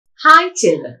Hi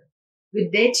children,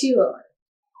 good day to you all.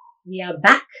 We are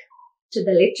back to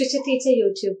the Literature Teacher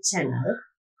YouTube channel,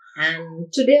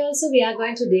 and today also we are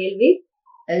going to deal with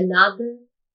another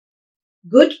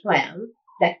good poem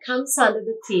that comes under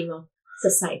the theme of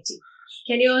society.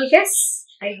 Can you all guess?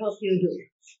 I hope you do.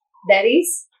 That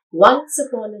is Once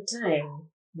Upon a Time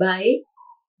by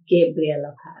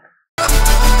Gabriel Okara.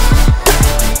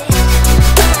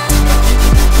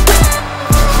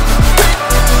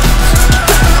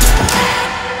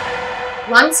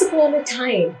 Once upon a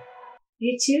time.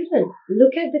 Dear children,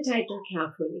 look at the title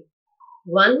carefully.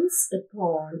 Once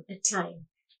upon a time.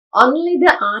 Only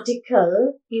the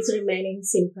article is remaining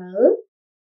simple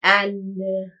and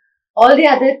all the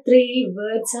other three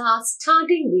words are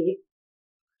starting with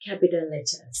capital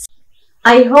letters.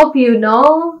 I hope you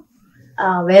know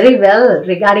very well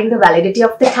regarding the validity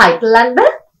of the title and the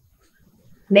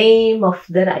name of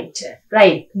the writer.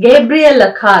 Right, Gabriel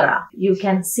Okara. You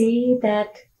can see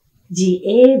that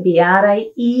Gabriel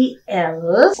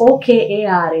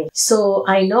Okara. So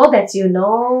I know that you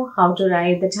know how to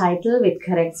write the title with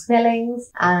correct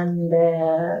spellings and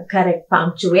correct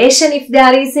punctuation if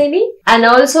there is any, and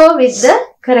also with the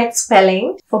correct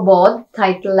spelling for both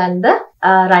title and the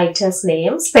writer's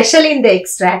name, especially in the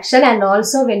extraction, and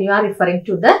also when you are referring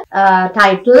to the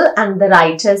title and the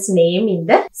writer's name in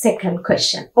the second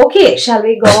question. Okay, shall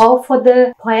we go for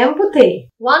the poem, Pute?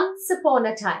 Once upon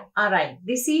a time. Alright,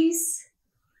 this is,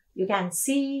 you can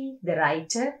see the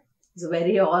writer is a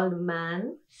very old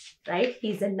man, right?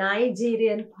 He's a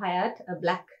Nigerian poet, a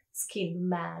black-skinned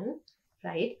man,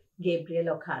 right?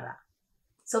 Gabriel Okara.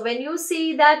 So when you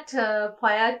see that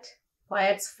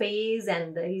poet's face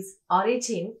and his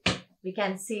origin, we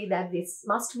can see that this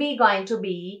must be going to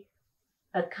be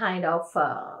a kind of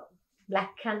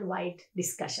black and white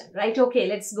discussion, right? Okay,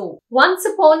 let's go. Once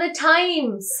upon a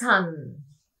time, son,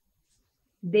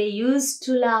 they used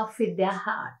to laugh with their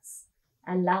hearts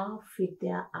and laugh with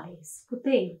their eyes.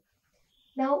 Pute,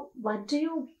 now what do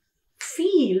you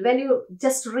feel when you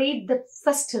just read the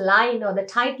first line or the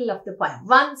title of the poem?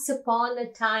 Once upon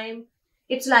a time.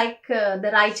 It's like the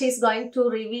writer is going to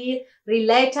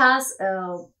relate us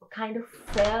a kind of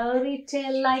fairy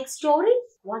tale like story.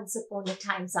 Once upon a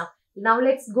time. So now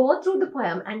let's go through the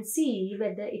poem and see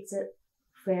whether it's a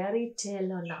fairy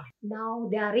tale or not. Now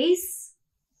there is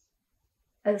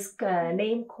a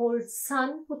name called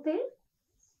Son, Pute,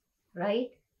 right?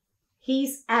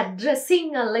 He's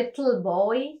addressing a little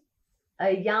boy,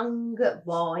 a young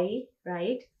boy,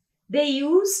 right? They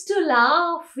used to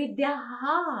laugh with their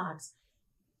hearts.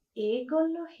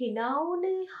 ඒගොල්ලෝ හිනා වුණේ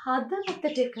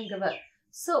හදවතට එකඟව.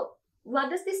 So what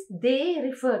does this they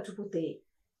refer to, පුතේ?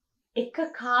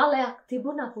 එක කාලයක්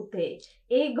තිබුණා පුතේ.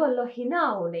 ඒගොල්ලෝ හිනා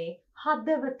වුණේ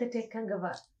හදවතට එකඟව.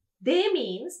 They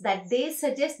means that they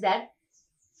suggest that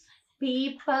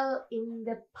people in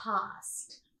the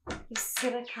past.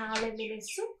 ඉස්සර කාලේ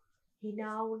මිනිස්සු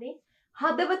හිනා වුණේ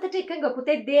හදවතට එකඟව.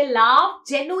 පුතේ, they laughed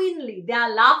genuinely. Their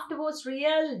laughter was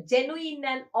real, genuine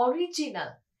and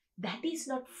original. That is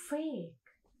not fake.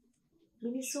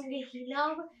 මිනිස්සුන්ගේ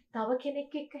හිනාව තව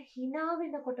කෙනෙක් එක්ක හිනා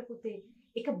වෙනකොට පුතේ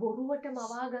ඒක බොරුවට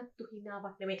මවාගත්තු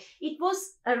හිනාවක් නෙමෙයි. It was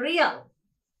a real,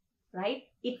 right?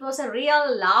 It was a real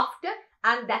laughter,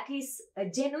 and that is a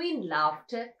genuine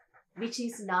laughter which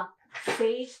is not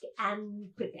fake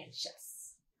and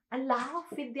pretentious. And laugh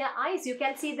with their eyes. You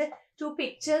can see the two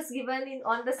pictures given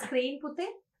on the screen, Pute.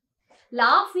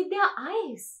 Laugh with their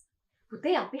eyes.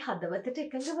 Pute, අපි හදවතට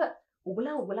එකඟව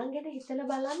උගලන් ගැන හිතලා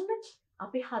බලන්න.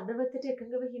 අපි හදවතට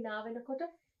එකඟව hina වෙනකොට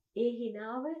ඒ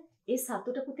හිනාව ඒ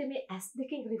සතුට පුතේ මේ ඇස්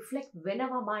දෙකෙන් reflect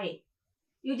වෙනවමයි.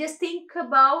 You just think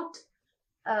about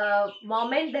a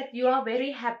moment that you are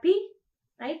very happy,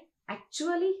 right?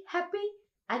 Actually happy,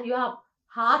 and you are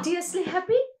heartily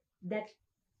happy. That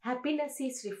happiness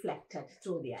is reflected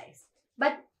through the eyes.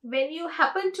 But when you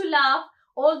happen to laugh,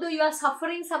 although you are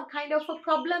suffering some kind of a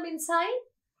problem inside,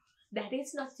 that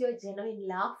is not your genuine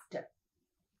laughter,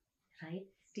 right?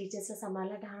 Teachers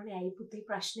සමහරවිට අහන්නේ ඇයි පුතේ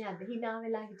ප්‍රශ්නේ අද hina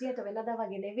වෙලා හිටියට වෙනදා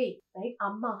වගේ නෙවෙයි, right?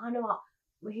 අම්මා අහනවා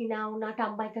hina වුණාට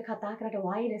අම්මා එක්ක කතා කරලා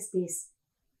why is this?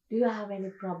 Do you have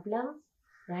any problem?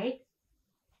 Right?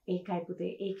 ඒකයි පුතේ.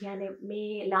 ඒ කියන්නේ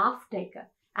මේ laughter එක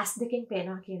ඇස් දෙකෙන්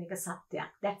පේනවා කියන එක සත්‍යයක්.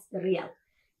 That's the real.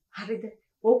 හරිද?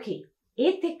 Okay.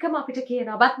 ඒත් එක්කම අපිට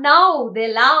කියනවා but now they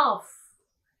laugh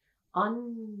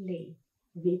only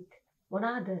with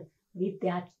මොනවාද? With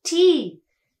their teeth.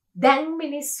 Then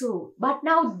මිනිස්සු. But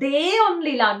now they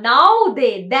only laugh. Now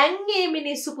they. Then ඒ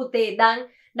මිනිස්සු පුතේ. Then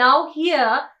now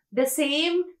here the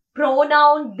same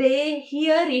pronoun they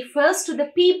here refers to the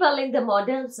people in the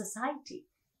modern society.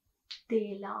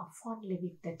 They laugh only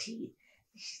with the teeth.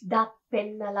 දත්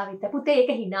පෙන්නලා විතර. පුතේ ඒක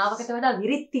හිනාවකට වඩා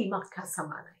විරිත්තීමක් හා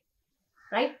සමානයි.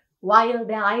 Right? While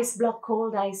the eyes block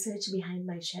cold, I search behind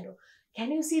my shadow.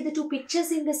 Can you see the two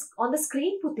pictures on the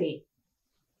screen, Pute?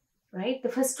 Right? The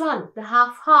first one, the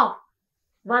half.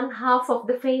 One half of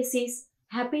the face is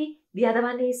happy, the other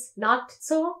one is not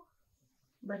so.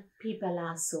 But people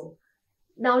are so.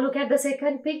 Now look at the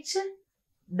second picture.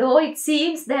 Though it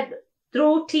seems that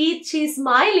through teeth she is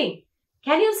smiling,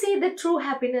 can you see the true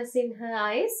happiness in her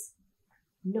eyes?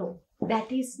 No,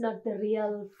 that is not the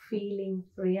real feeling,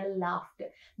 real laughter.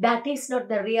 That is not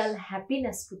the real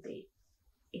happiness, Pute.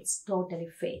 It's totally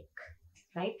fake,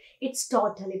 right? It's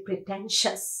totally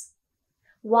pretentious.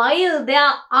 While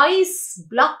their eyes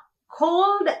block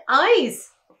cold eyes.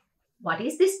 What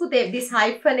is this, Pute? This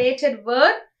hyphenated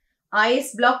word,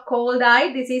 eyes block cold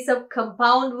eye. This is a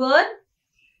compound word.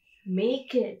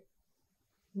 Make it.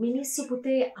 Minissu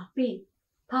Pute api.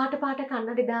 Paata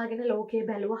kannadi dagena loke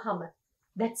baluwahama.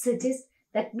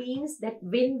 That means that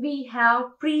when we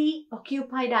have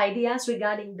preoccupied ideas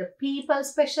regarding the people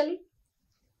especially,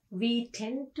 we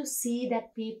tend to see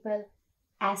that people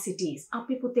as it is.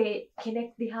 Api Pute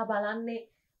kenek diha balanne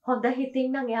honda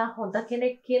hitin nan eya honda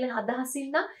kenek kiyala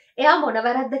adahasin nan එයා මොන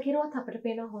වැරද්ද කිරුවත් අපිට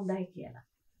පේනවා හොඳයි කියලා.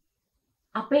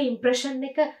 අපේ impression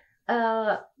එක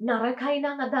නරකයි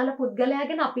නම් අදාළ පුද්ගලයා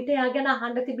ගැන අපිට එයා ගැන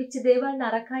අහන්න තිබිච්ච දේවල්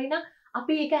නරකයි නම්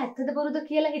අපි ඒක ඇත්තද බොරුද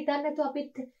කියලා හිතන්නේ නැතුව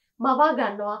අපිත් මවා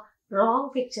ගන්නවා wrong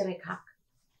picture එකක්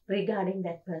regarding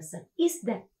that person. Is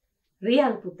that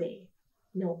real, Pute?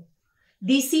 No.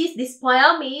 This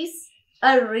poem is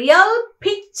a real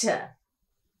picture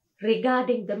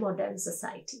regarding the modern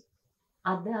society.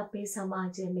 අද අපේ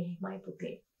සමාජයේ මෙහිමයි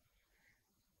පුතේ.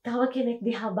 තව කෙනෙක්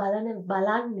දිහා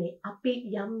බලන්නේ අපි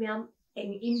යම්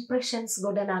impressions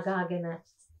ගොඩනගාගෙන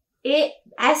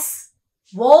as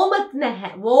warm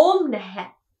නැහැ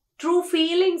true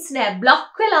feelings නැහැ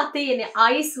block වෙලා තියෙන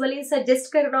eyes වලින්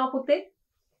suggest කරනවා පුතේ.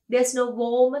 There's no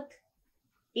warmth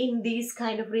in these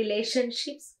kind of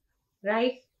relationships,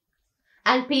 right?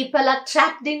 And people are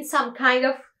trapped in some kind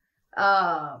of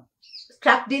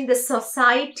trapped in the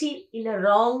society in a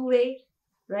wrong way,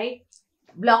 right?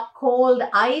 Block cold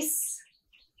eyes.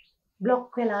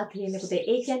 Block වෙලා තියෙන පුතේ.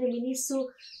 ඒ කියන්නේ මිනිස්සු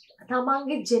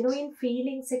තමන්ගේ genuine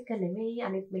feelings එක නෙමෙයි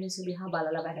අනිත් මිනිස්සු දිහා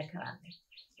බලලා වැඩ කරන්නේ.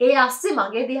 ඒ අස්සේ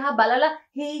මගේ දිහා බලලා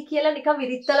හේ කියලා නිකන්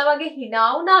විරිත්තලා වගේ hina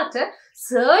වුණාට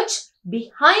search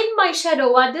behind my shadow.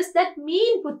 What does that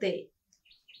mean, පුතේ?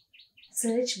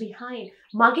 Search behind.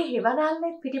 මගේ හෙවණල්ලේ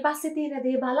පිටිපස්සේ තියෙන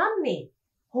දේ බලන්නේ.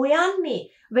 හොයන්නේ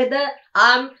whether I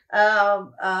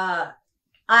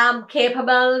am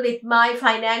capable with my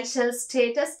financial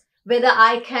status, whether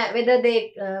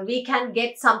we can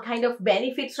get some kind of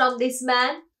benefit from this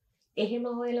man. එහෙම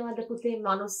හොයලවද පුතේ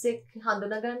මිනිස්සෙක්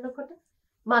හඳුනා ගන්නකොට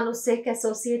මිනිස්සෙක්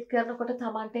associate කරනකොට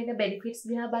Tamante එන benefits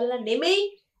දිහා බලලා නෙමෙයි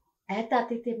ඈත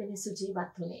අතීතයේ මිනිස්සු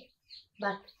ජීවත් වුනේ.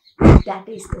 But that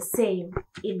is the same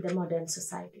in the modern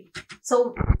society.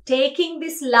 So taking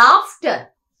this laughter,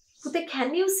 Pute,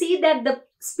 can you see that the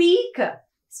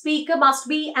speaker must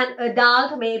be an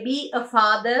adult, maybe a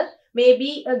father,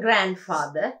 maybe a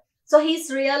grandfather. So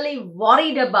he's really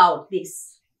worried about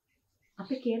this.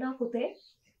 Api kena Pute,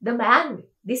 the man,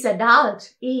 this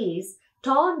adult, is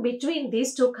torn between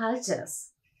these two cultures,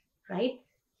 right?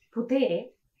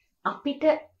 Pute,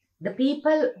 apita, the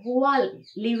people who are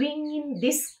living in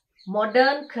this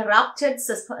modern, corrupted,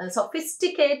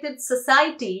 sophisticated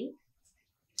society,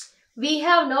 we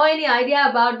have no any idea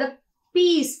about the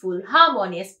peaceful,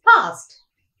 harmonious past.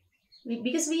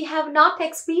 Because we have not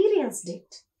experienced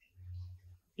it.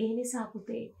 ඒ නිසා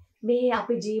පුතේ මේ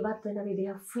අපි ජීවත් වෙන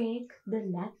විදිය fake ද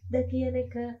නැත්ද කියන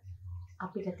එක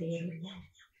අපිට තේරෙන්නේ නැහැ.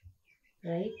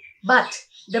 Right? But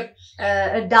the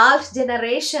adult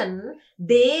generation,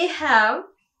 they have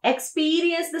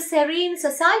experienced the serene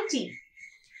society.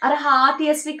 අර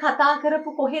heartiously කතා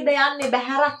කරපු කොහෙද යන්නේ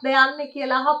බහැරක්ද යන්නේ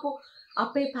කියලා අහපු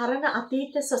අපේ පරණ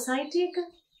අතීත society එක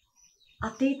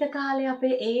අතීත කාලේ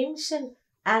අපේ ancient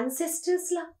ancestors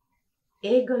ලා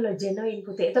ඒගොල්ලෝ genuine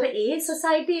පුතේ. ඒතර ඒ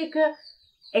society එක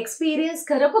experience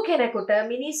කරපු කෙනෙකුට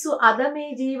මිනිස්සු අද මේ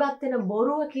ජීවත් වෙන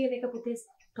බොරුව කියන එක පුතේ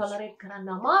tolerate කරන්න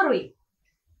අමාරුයි.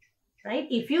 Right?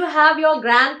 If you have your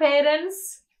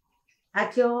grandparents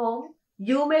at your home,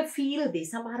 you may feel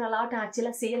this. සමහර ලාට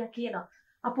ආච්චිලා සීලා කියනවා.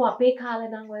 අපෝ අපේ කාලේ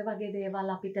නම් ඔය වගේ දේවල්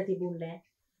අපිට තිබුණේ නැහැ.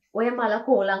 ඔය මල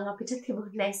කෝලම් අපිට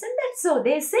තිබුණේ නැහැ. Isn't that so?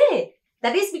 They say.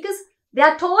 That is because they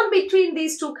are torn between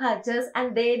these two cultures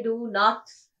and they do not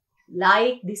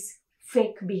like this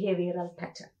fake behavioral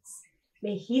patterns.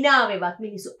 මේ හිනාවෙවත්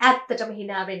මිනිස්සු ඇත්තටම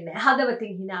හිනා වෙන්නේ නැහැ.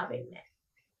 හදවතින් හිනා වෙන්නේ නැහැ.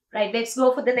 Right, let's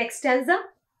go for the next stanza.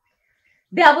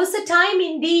 There was a time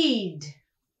indeed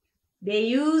They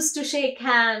used to shake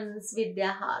hands with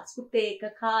their hearts. පුතේ එක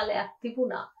කාලයක්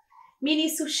තිබුණා.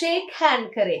 මිනිස්සු shake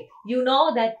hand කරේ. You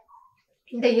know that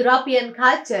in the European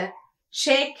culture,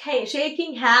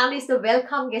 shaking hand is the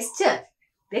welcome gesture.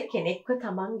 They කෙනෙක්ව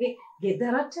තමන්ගේ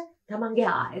ගෙදරට, තමන්ගේ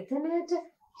ආයතනයට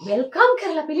welcome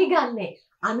කරලා පිළිගන්නේ.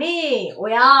 අනේ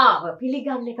ඔයාව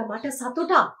පිළිගන්න එක මට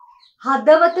සතුටක්.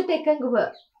 හදවතට එකඟව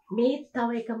මේ තව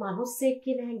එක මිනිස්සෙක්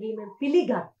කියන හැඟීමෙන්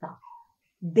පිළිගත්තා.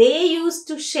 They used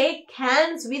to shake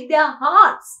hands with their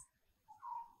hearts.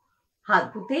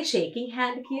 පුතේ shaking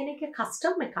hand කියන එක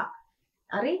custom එකක්.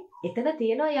 හරි එතන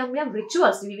තියෙනවා යම්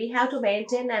rituals. We have to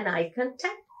maintain an eye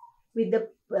contact with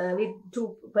two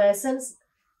persons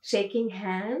shaking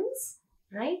hands,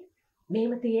 right?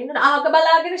 මෙහෙම තියෙනවා ආක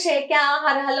බලාගෙන shake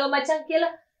hello මචං කියලා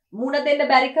මුණ දෙන්න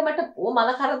බැරිකමට මල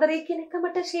කරදරේ කියන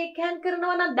එකමට shake hand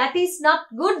කරනවා නම් that is not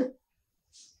good.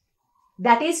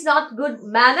 That is not good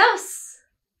manners.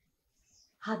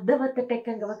 හදවතට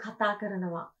එකඟව කතා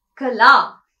කරනවා. කළා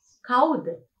කවුද?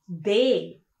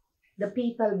 They, the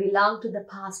people belong to the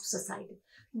past society.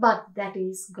 But that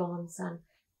is gone, son.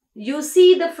 You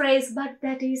see the phrase, but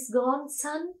that is gone,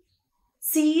 son.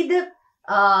 See the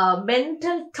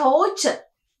mental torture,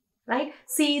 right?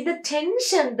 See the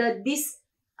tension that this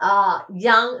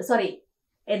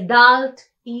adult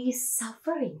is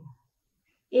suffering.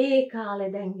 ඒ කාලේ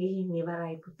දැන් ගිහින්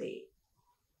ඉවරයි පුතේ.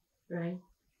 Right?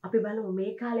 අපි බලමු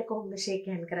මේ කාලේ කොහොමද shake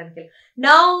hand කරන්න කියලා.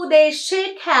 Now they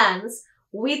shake hands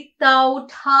without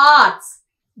hearts.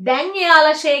 දැන්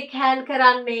එයාලා shake hand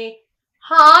කරන්නේ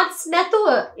hearts නැතුව.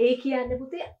 ඒ කියන්නේ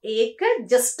පුතේ ඒක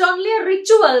just only a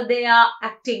ritual they are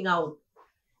acting out.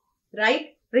 Right?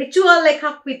 Ritual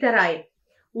එකක් විතරයි.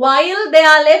 While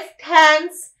their left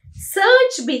hands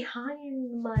search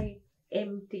behind my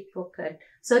empty pocket.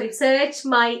 Search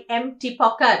my empty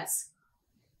pockets.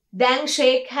 දැන්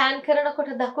shake hand කරනකොට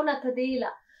දකුණ අත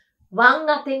දීලා වම්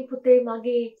අතෙන් පුතේ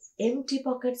මගේ empty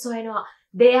pockets හොයනවා.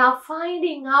 They are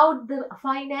finding out the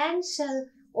financial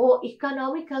or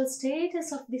economical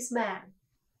status of this man.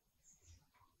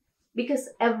 Because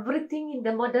everything in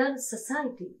the modern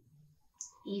society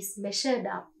is measured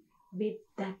up with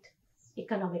that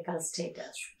economical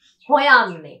status.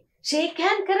 හොයන්නේ. Shake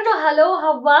hand කරනවා. Hello,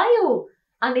 how are you?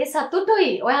 අනේ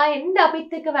සතුටුයි. ඔයා එන්න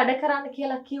අපිත් එක්ක වැඩ කරන්න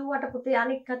කියලා කිව්වට පුතේ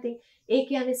අනික් අතින් ඒ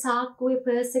කියන්නේ සාක්කුවේ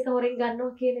පර්ස් එක හොරෙන්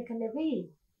ගන්නවා කියන එක නෙවෙයි.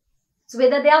 So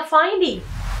whether they are finding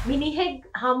මිනිහෙක්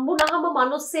හම්බුනහම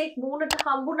මිනිස්සෙක් මූණට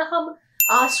හම්බුනහම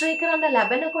ආශ්‍රය කරන්න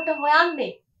ලැබෙනකොට හොයන්නේ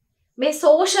මේ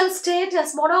social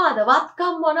status මොනවද?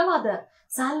 වත්කම් මොනවද?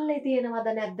 සල්ලි තියෙනවද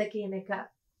නැද්ද කියන එක.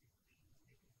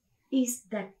 Is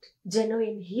that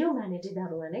genuine humanity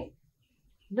දරුවනේ?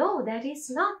 No, that is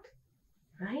not.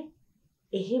 Right?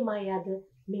 එහෙමයි අද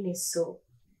මිනිස්සු.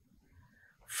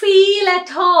 Feel at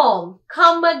home.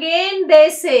 Come again, they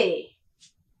say.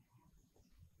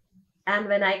 And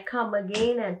when I come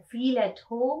again and feel at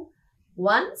home,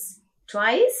 once,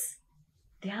 twice,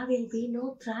 there will be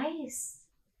no thrice.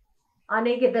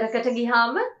 අනේ ගෙදරකට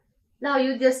ගියාම now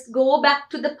you just go back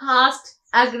to the past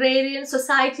agrarian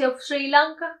society of Sri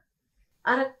Lanka.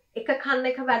 අර එක කන්න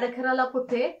එක වැඩ කරලා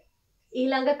පුතේ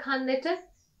ඊළඟ කන්නට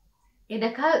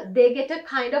එනකල් they get a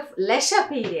kind of leisure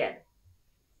period,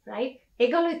 right?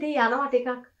 ඒගොල්ලෝ ඉතින් යනවා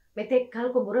ටිකක් මෙතෙක් කල්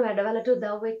කුඹුර වැඩවලට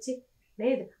උදව් වෙච්චි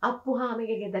නේද?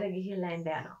 අප්පුහාමිගේ ගෙදර ගිහිල්ලා එන්න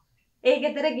යනවා. ඒ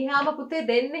ගෙදර ගියාම පුතේ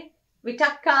දෙන්නේ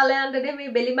විටක් කාලය යන්න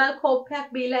නෙමෙයි බෙලිමල්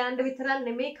කෝප්පයක් බීලා යන්න විතරක්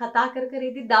නෙමෙයි කතා කර කර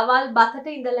ඉදි දවල් බතට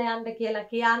ඉඳලා යන්න කියලා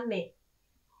කියන්නේ.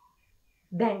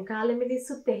 දැන් කාලේ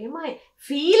මිනිස්සුත් එහෙමයි.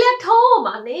 Feel at home.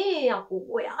 අනේ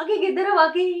ඔයාගේ ගෙදර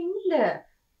වගේ ඉන්න.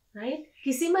 Right?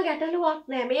 කිසිම ගැටලුවක්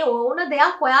නැහැ. මේ ඕන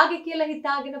දෙයක් ඔයාගේ කියලා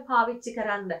හිතාගෙන පාවිච්චි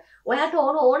කරන්න. ඔයාට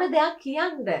ඕන දෙයක්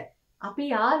කියන්න. අපි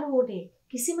යාළුවෝනේ.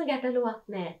 කිසිම ගැටලුවක්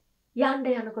නැහැ. යන්න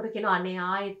යනකොට කියනවා අනේ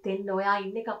ආයෙත් එන්න ඔයා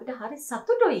ඉන්න එක අපිට හරි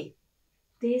සතුටුයි.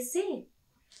 They say.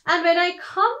 And when I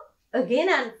come again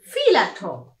and feel at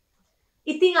home.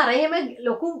 ඉතින් අර එහෙම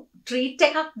ලොකු treat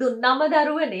එකක් දුන්නම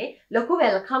දරුවනේ ලොකු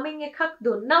welcoming එකක්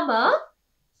දුන්නම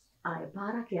ආයෙ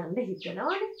පාරක් යන්න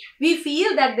හිතනවනේ. We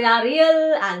feel that they are real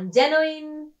and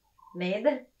genuine. නේද?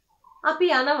 අපි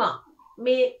යනවා.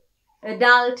 මේ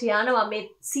adult යනවා. මේ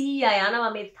සීයා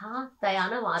යනවා. මේ තාත්තා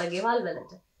යනවා අර ගෙවල්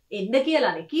වලට. එන්න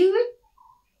කියලානේ කිව්වේ.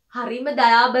 හරිම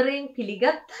දයාබරෙන්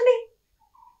පිළිගත්තනේ.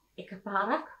 එක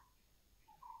පාරක්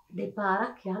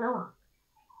දෙපාරක් යනවා.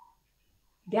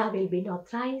 There will be no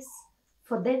thrice,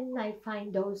 for then I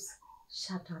find doors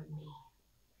shut on me.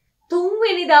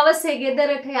 තුන්වෙනි දවසේ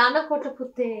ගෙදරට යනකොට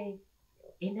පුතේ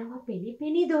එනවා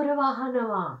පිනිපිනි දොර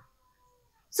වහනවා.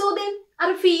 So then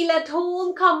I feel at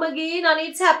home, come again and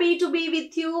it's happy to be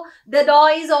with you. The door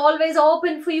is always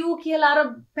open for you කියලා අර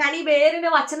පැණි බේරෙන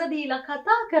වචන දීලා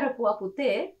කතා කරපුවා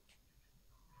පුතේ.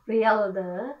 real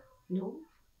no,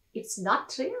 it's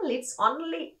not real. It's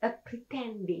only a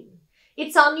pretending.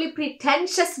 It's only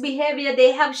pretentious behavior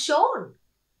they have shown.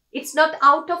 It's not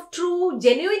out of true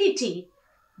genuinity.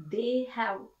 They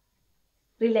have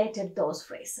related those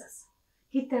phrases.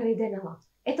 හිත රිදෙනවා.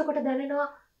 එතකොට දැනෙනවා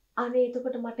අනේ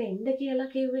එතකොට මට එන්න කියලා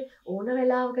කිව්වේ ඕන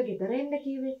වෙලාවක ගෙදර එන්න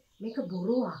කිව්වේ මේක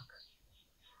බොරුවක්.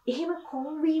 එහෙම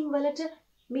කොන්වීම් වලට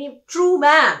මේ true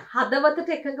man හදවතට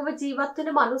එකඟව ජීවත්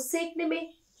වෙන මිනිස්සෙක් නෙමෙයි.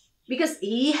 Because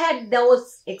he had those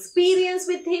experience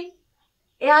with him.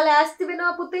 එයා ලෑස්ති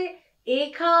වෙනවා පුතේ ඒ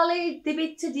කාලේ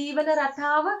තිබිච්ච ජීවන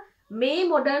රටාව මේ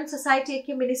modern society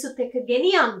එකේ මිනිසුත් එක්ක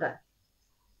ගෙනියන්න.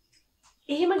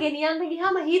 එහෙම ගෙනියන්න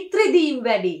ගියාම හිත රිදීම්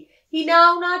වැඩි. hina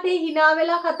වුණාට ඒ hina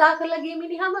වෙලා කතා කරලා ගිය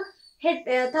මිනිහම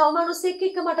තව මිනිස්සෙක්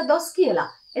එක්ක මට දොස් කියලා.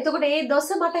 එතකොට ඒ දොස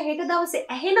මට හෙට දවසේ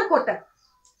ඇහෙනකොට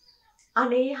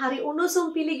අනේ හරි උණුසුම්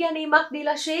පිළිගැනීමක්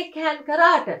දීලා ෂේක් හෑන්ඩ්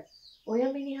කරාට ඔය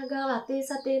මිනිහා ගාව අතේ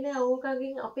සතේ නෑ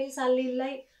ඕකගෙන් අපේ සල්ලි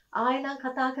ඉල්ලයි ආයෙනම්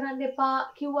කතා කරන්න එපා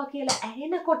කිව්වා කියලා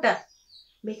ඇහෙනකොට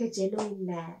මේක genuine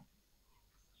නෑ.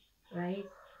 Right?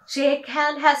 Shake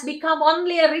hand has become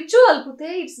only a ritual,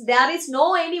 Pute. There is no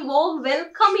any warm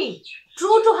welcoming.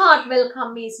 True to heart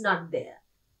welcome is not there.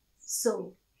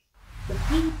 So, the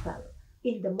people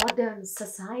in the modern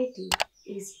society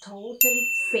is totally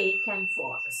fake and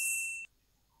false.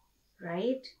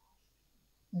 Right?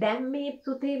 Then me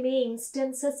Pute me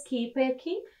instances keep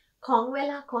making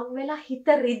konvela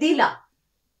hita ridila.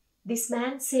 This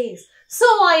man says, so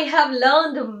I have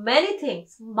learned many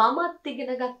things. Mamat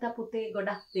igena gatta pute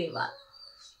godak dewal.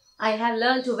 I have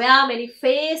learned to wear many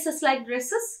faces like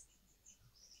dresses.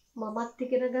 Mamat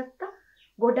igena gatta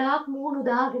godak moonu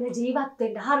daagena jeewath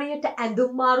wenna hariyata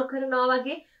ඇඳුම් මාරු කරනවා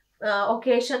වගේ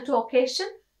occasion to occasion,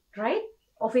 right?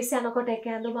 office යනකොට එක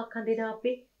ඇඳුමක් අඳිනවා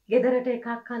අපි ගෙදරට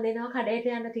එකක් අඳිනවා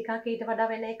කඩේට යන ටිකක් ඊට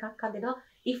වඩා වෙන එකක් අඳිනවා.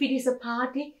 If it is a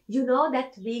party, you know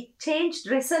that we change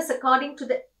dresses according to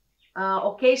the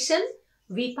occasion,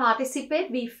 we participate,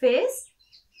 we face.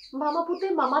 Mama pute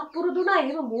mamat puruduna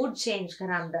ehema mood change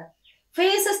කරන්න.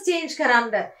 faces change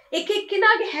කරන්න. එක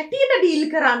එක්කෙනාගේ හැටියට deal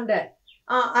කරන්න.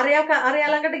 අරයා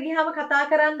ළඟට ගියාම කතා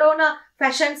කරන්න ඕන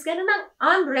fashions ගැන නම්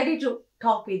I'm ready to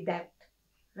talk with that.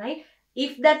 Right?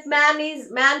 If that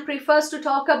man prefers to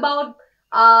talk about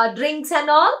drinks and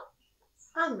all,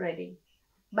 I'm ready.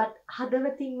 But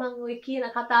හදවතින් මම ඔය කියන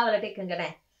කතාවලට එකඟ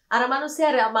නැහැ. අර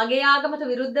මිනිස්සයා මගේ ආගමට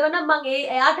විරුද්ධව නම් මම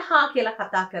එයාට හා කියලා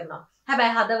කතා කරනවා.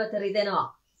 හැබැයි හදවත රිදෙනවා.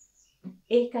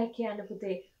 ඒකයි කියන්න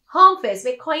පුතේ home face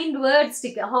මේ coined words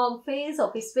ටික home face,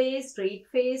 office face, street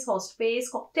face, host face,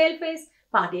 cocktail face.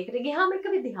 Party එකට ගියාම එක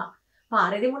විදිහක්.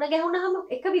 පාරේදී මුණ ගැහුණාම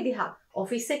එක විදිහක්.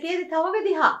 office එකේදී තව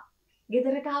විදිහක්.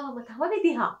 ගෙදරට ආවම තව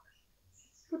විදිහක්.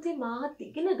 පුතේ මාත්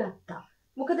ඉගෙන ගත්තා.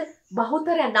 මොකද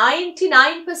බහුතරය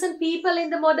 99% people in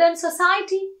the modern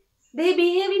society they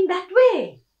behave in that way.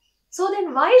 So then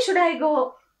why should I go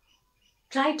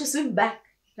try to swim back?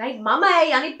 Right? Mama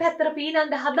ඇයි අනිත් පැත්තට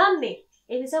පීනන්න හදන්නේ?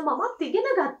 ඒ නිසා මමත් ඉගෙන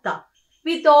ගත්තා.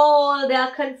 With all their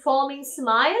conforming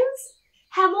smiles,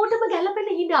 හැමෝටම ගැලපෙන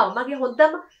හිනාව. මගේ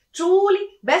හොඳම truly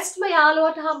bestම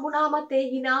යාළුවට හම්බුනාමත් ඒ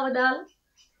හිනාව දාලා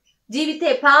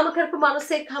ජීවිතේ ප්‍රාම කරපු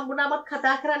මිනිස්සෙක් හම්බුනාමත්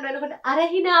කතා කරන්න වෙනකොට අර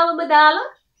හිනාවම දාලා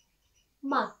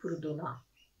මාත් පුරුදු වුණා.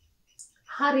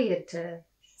 හරියට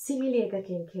සිමිලි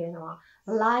එකකින් කියනවා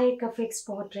like a fixed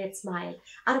portrait smile.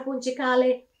 අර පුංචි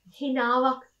කාලේ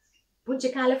හිනාවක් පුංචි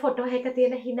කාලේ ෆොටෝ එකක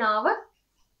තියෙන හිනාව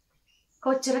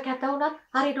කොච්චර කැත වුණත්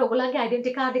හරියට ඔයගොල්ලන්ගේ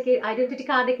ඩෙන්ටිටි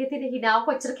කාඩ් එකේ තියෙන හිනාව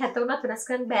කොච්චර කැත වුණත් වෙනස්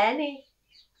කරන්න බෑනේ.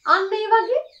 අන්න ඒ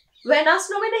වගේ වෙනස්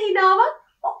නොවන හිනාවක්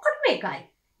ඔක්කොටම එකයි.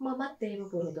 මමත් එහෙම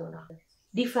පුරුදු වුණා.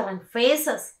 Different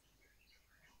faces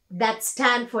that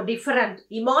stand for different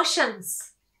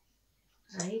emotions.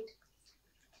 Right?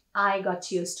 I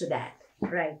got used to that.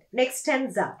 Right. Next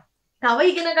stanza. තව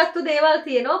ඉගෙන ගත්තු දේවල්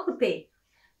තියෙනවා පුතේ.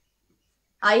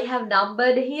 I have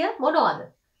numbered here මොනවද?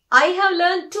 I have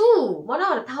learned too.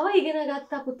 මොනවද? තව ඉගෙන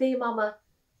ගත්තා පුතේ මම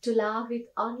to laugh with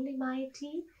only my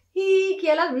teeth. හී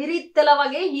කියලා විරිත්තලා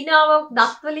වගේ හිනාව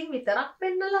දත් වලින් විතරක්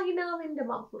පෙන්නලා හිනා වෙන්න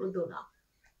මම පුරුදු වුණා.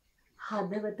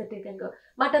 හදවතට එකඟව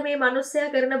මට මේ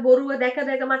මිනිස්සයා කරන බොරුව දැක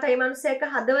මට මේ මිනිස්සයා එක්ක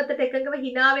හදවතට එකඟව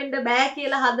හිනා වෙන්න බෑ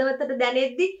කියලා හදවතට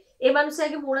දැනෙද්දි ඒ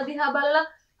මිනිස්සයාගේ මුණ දිහා බලලා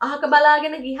අහක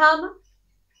බලාගෙන ගියාම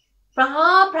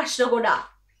ප්‍රශ්න ගොඩාක්.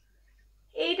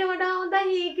 ඊට වඩා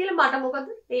හොඳයි කියලා මට මොකද?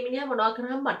 මේ මිනිහා මොනවා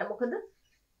කරාම මට මොකද?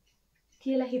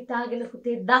 කියලා හිතාගෙන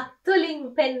පුතේ දත් වලින්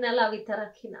පෙන්නලා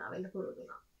විතරක් hina වෙන්න පුරුදු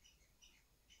වුණා.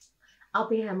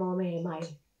 අපි හැමෝම එහෙමයි.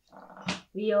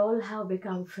 We all have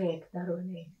become fake,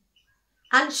 දරුවනේ.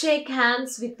 And shake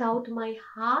hands without my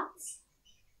heart.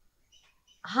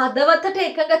 හදවතට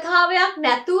එකඟතාවයක්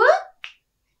නැතුව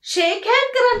shake hand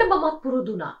කරන්න මමත්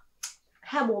පුරුදු වුණා.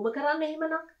 හැමෝම කරන්නේ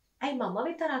එහෙමනම් ඇයි මම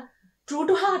විතර true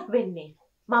to heart වෙන්නේ?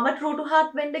 මම true to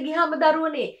heart වෙන්න ගියාම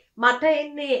දරුවනේ මට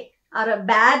එන්නේ අර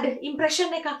bad impression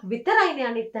එකක් විතරයිනේ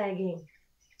අනිත් අයගෙන්.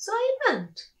 So I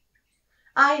went.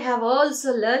 I have also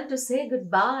learned to say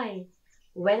goodbye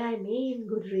when I mean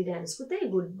good riddance. පුතේ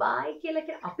goodbye කියලා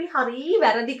අපි හරි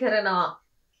වැරදි කරනවා.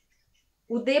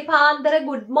 උදේ පාන්දර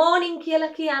good morning කියලා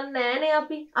කියන්නේ නෑනේ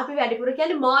අපි. අපි වැඩිපුර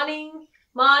කියන්නේ morning.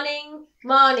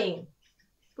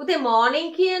 පුතේ morning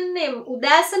කියන්නේ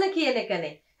උදෑසන කියන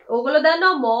එකනේ. ඕගොල්ලෝ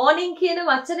දන්නවා morning කියන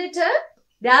වචනෙට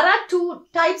there are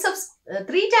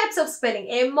three types of spelling.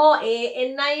 morning,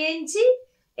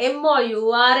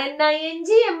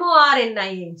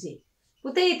 morning.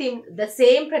 පුතේ ඉතින් the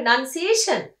same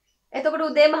pronunciation. එතකොට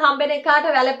උදේම හම්බෙන එකාට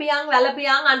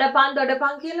වැලපියන් අඬපන්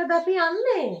දොඩපන් කියලාද අපි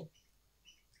යන්නේ.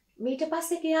 මීට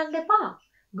පස්සේ කියන්න එපා.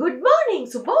 good morning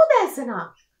සුබෝදෑසන.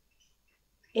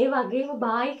 ඒ වගේම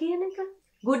bye කියන එක.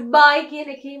 goodbye කියන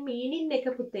එකේ meaning එක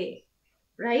පුතේ.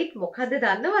 right? මොකද්ද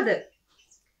දන්නවද?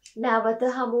 නැවත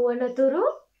හමු වනතුරු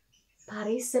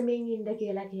පරිස්සමින් ඉන්න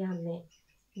කියලා කියන්නේ.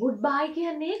 goodbye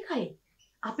කියන්නේ ඒකයි.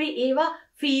 අපි ඒවා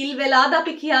feel වෙලාද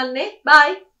අපි කියන්නේ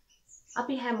bye.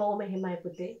 අපි හැමෝම එහෙමයි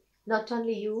පුතේ. Not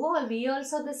only you all, we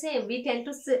also the same. We tend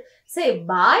to say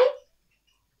bye,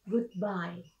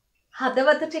 goodbye.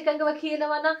 හදවතට එකඟව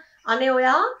කියනවා නම් අනේ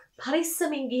ඔයා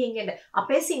පරිස්සමින් ගිහින් එන්න.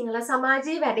 අපේ සිංහල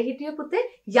සමාජයේ වැඩ හිටිය පුතේ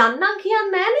යන්නම්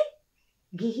කියන්නේ නැහනේ.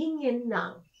 ගිහින්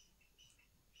එන්නම්.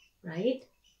 right?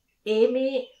 ඒ මේ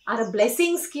අර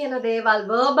blessings කියන දේවල්,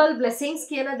 verbal blessings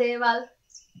කියන දේවල්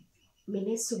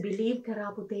මිනිස්සු believe කරා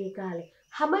පුතේ ඒ කාලේ.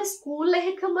 හැම ස්කූල්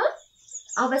එකකම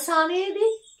අවසානයේදී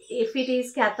if it is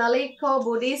Catholic or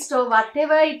Buddhist or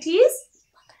whatever it is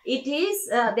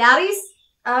there is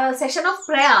a session of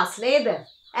prayers නේද?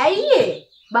 ඇයි ඒ?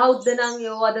 බෞද්ධ නම්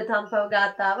යෝවද තම්පව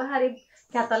ගාතාව හරි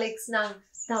Catholics නම්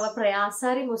තව ප්‍රයාස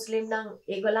හරි මුස්ලිම් නම්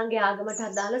ඒගොල්ලන්ගේ ආගමට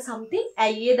අදාළ something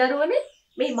ඇයි ඒ දරුවනේ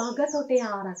මේ මගතොටේ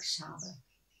ආරක්ෂාව.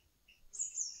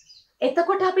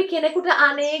 එතකොට අපි කෙනෙකුට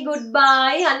අනේ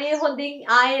goodbye අනේ හොඳින්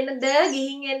ආයෙනද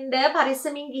ගිහින් එන්න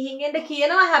පරිස්සමින් ගිහින් එන්න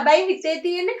කියනවා. හැබැයි හිතේ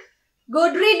තියෙන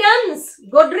good riddance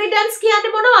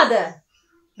කියන්නේ මොනවද?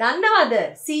 දන්නවද?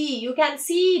 see, you can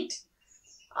see it.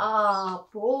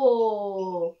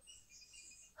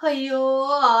 අයියෝ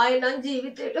ආයෙ නම්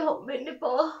ජීවිතේට හම්බෙන්න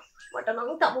එපා. මට නම්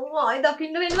තමුන් ආයෙ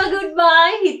දකින්න වෙනවා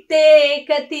goodbye. හිතේ ඒක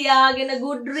තියාගෙන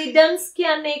good riddance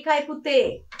කියන්නේ ඒකයි පුතේ.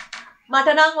 මට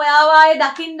නම් ඔයාව ආයෙ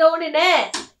දකින්න ඕනේ නෑ.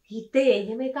 හිතේ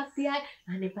එහෙම එකක්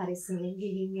තියාගෙන අනේ පරිස්සමෙන්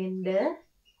ගිහින් එන්න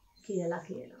කියලා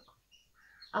කියනවා.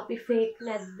 අපි fake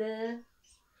නැද්ද?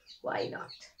 Why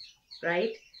not?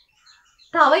 Right?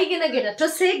 තව ඉගෙනගෙන to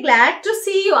say glad to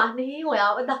see you. අනේ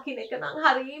ඔයාව දකින්න එක නම්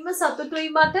හරිම සතුටුයි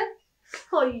මට.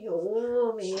 අයියෝ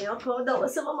මේ අකෝ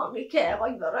දවසම මගේ කෑවා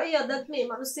ඉවරයි. අදත් මේ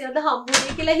මිනිස්සයාද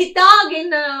හම්බුනේ කියලා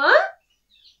හිතාගෙන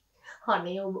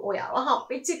අනේ ඔයාව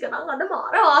හම්බෙච්ච එක නම් අද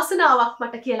මාර වාසනාවක්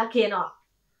මට කියලා කියනවා.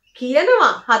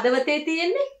 හදවතේ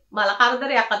තියෙන්නේ මල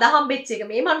කරදරයක් අද හම්බෙච්ච එක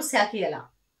මේ මිනිස්සයා කියලා.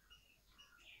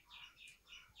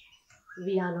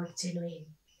 We are not genuine.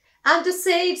 And to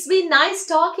say it's been nice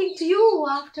talking to you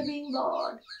after being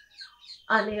bored.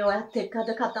 අනේ ඔයත් එක්ක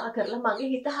අද කතා කරලා මගේ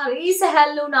හිත හරි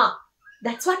සැහැල්ලු වුණා.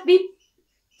 That's what we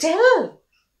tell.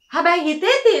 හැබැයි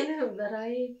හිතේ තියෙන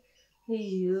ඉවරයි.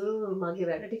 අයියෝ මගේ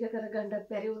වැඩ ටික කරගන්නත්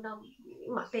බැරි වුණා.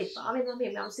 මට එපා වෙනවා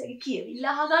මේ මිනිස්සුගේ කියවිල්ල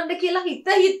අහගන්න කියලා හිත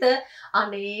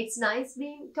අනේ it's nice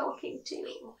being talking to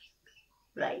you.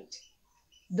 Right?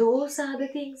 Those are the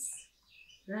things.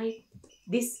 Right?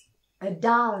 This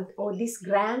adult or this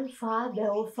grandfather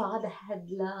or father had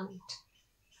learned.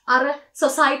 අර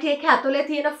society එක ඇතුලේ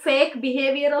තියෙන fake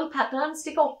behavioral patterns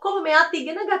ටික ඔක්කොම මෙයාත්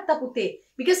ඉගෙන ගත්ත පුතේ.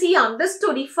 Because he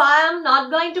understood if I am not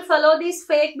going to follow these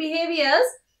fake behaviors,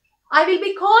 I will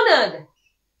be cornered.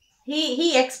 He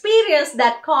experienced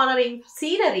that cornering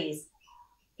sceneries.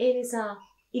 ඒ නිසා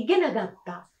ඉගෙන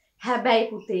ගත්තා. හැබැයි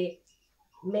පුතේ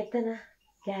මෙතන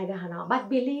කෑ ගහනවා. But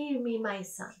believe me my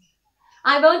son,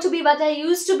 I want to be what I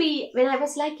used to be when I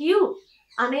was like you.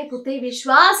 අනේ පුතේ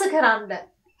විශ්වාස කරන්න.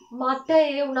 මට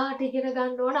ඒ උනාට ඉගෙන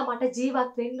ගන්න ඕන. මට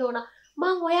ජීවත් වෙන්න ඕන.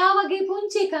 මං ඔයා වගේ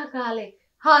පුංචි එකා කාලේ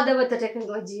හදවතට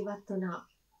එකඟව ජීවත් වුණා.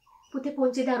 පුතේ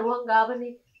පුංචි දරුවන්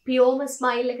ගාවනේ පියෝම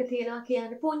ස්මයිල් එක තියනවා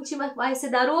කියන්නේ පුංචිම වයසේ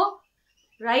දරුවෝ.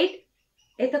 right?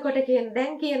 එතකොට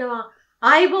දැන් කියනවා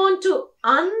I want to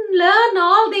unlearn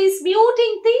all these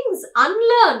muting things.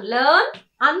 Unlearn.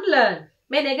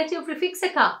 මේ negative prefix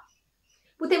එක.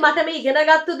 පුතේ මට මේ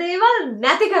ඉගෙනගත්තු දේවල්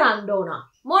නැති කරන්න ඕන.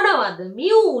 මොනවද?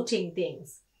 Muting things.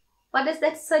 What does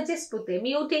that suggest, පුතේ?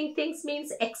 Muting things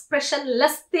means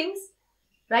expressionless things.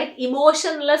 Right?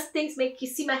 Emotionless things. මේ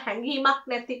කිසිම හැඟීමක්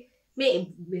නැති. මේ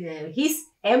he's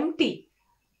empty.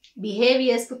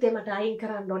 behaviors පුතේ මට අයින්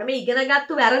කරන්න ඕනේ. මේ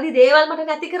ඉගෙනගත්තු වැරදි දේවල් මට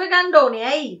නැති කරගන්න ඕනේ.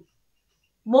 ඇයි?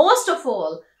 Most of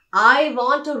all, I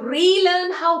want to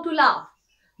relearn how to laugh.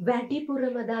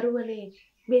 වැඩිපුරම දරුවනේ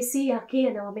මේ සීයා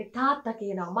කියනවා මේ තාත්තා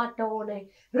කියනවා මට ඕනේ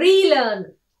relearn.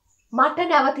 මට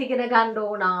නැවත ඉගෙන ගන්න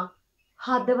ඕන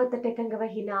හදවතට එකඟව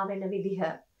hina වෙන විදිහ.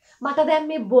 මට දැන්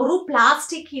මේ බොරු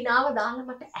ප්ලාස්ටික් hinaව දාලා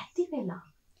මට ඇති වෙලා.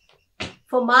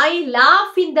 For my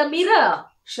laugh in the mirror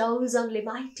shows only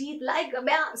my teeth like a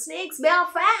bear, snake's bare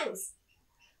fangs.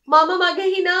 මම මගේ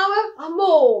හිනාව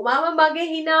අම්මෝ මම මගේ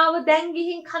හිනාව දැන්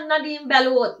ගිහින් කන්නඩියෙන්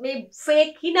බැලුවොත් මේ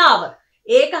fake හිනාව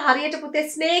ඒක හරියට පුතේ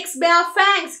snake's bare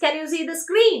fangs. Can you see the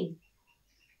screen?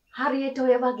 හරියට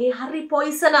ඔය වගේ හරි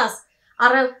poisonous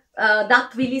අර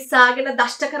දත් විලිසාගෙන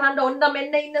දෂ්ට කරන්න ඔන්න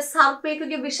මෙන්න ඉන්න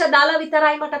සර්පයෙකුගේ විෂ දල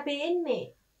විතරයි මට පේන්නේ.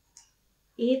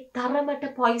 ඒ තරමට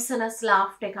poisonous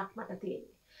laugh එකක් මට තියෙන්නේ.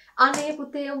 අනේ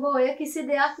පුතේ උඹ ඔය කිසි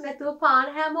දෙයක් නැතුව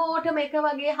පාන හැමෝටම එක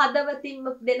වගේ හදවතින්ම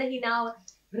දෙන හිනාව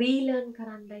relearn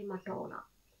කරන්නයි මට ඕන.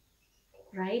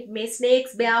 Right? මේ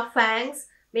snake's bare fangs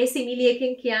මේ simile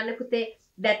එකෙන් කියන්නේ පුතේ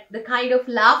that the kind of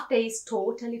laughter is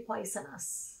totally poisonous.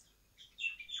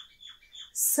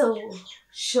 So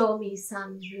show me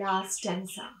some last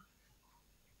stanza.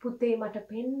 පුතේ මට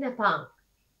පෙන්නපන්.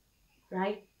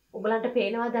 Right? ඔයගලන්ට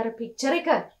පේනවද අර picture එක?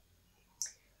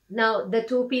 Now the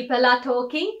two people are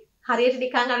talking. හරියට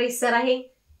නිකන් අර ඉස්සරහින්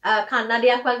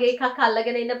කන්නඩියක් වගේ එකක්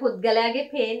අල්ලගෙන ඉන්න පුද්ගලයාගේ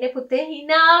පේන්නේ පුතේ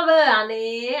හිනාව.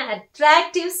 අනේ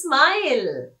attractive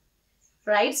smile.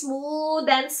 Right? Smooth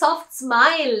and soft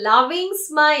smile. Loving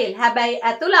smile. හැබැයි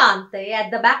ඇතුළාන්තයේ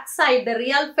at the back side the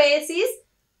real face is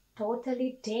totally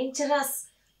dangerous.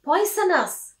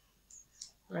 Poisonous.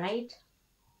 Right?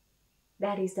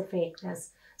 That is the fakeness.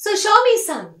 So show me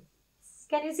some.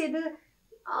 Can you see the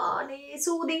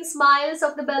soothing smiles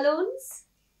of the balloons?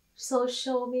 So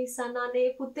show me son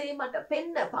ane putte mata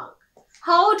pennapang.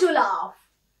 How to laugh.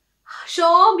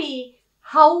 Show me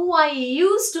how I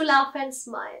used to laugh and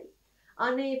smile.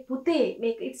 Ane putte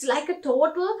make it's like a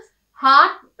total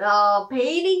heart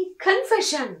paining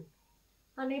confession.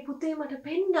 Ane putte mata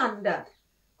pennanda.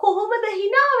 Kohomada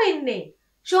hina wenne.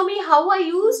 Show me how I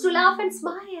used to laugh and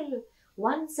smile.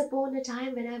 Once upon a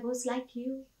time when I was like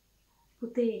you.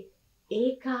 Putte ඒ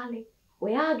කාලේ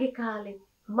ඔයාගේ කාලේ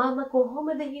මම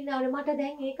කොහොමද හිනාවේ මට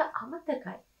දැන් ඒක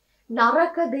අමතකයි.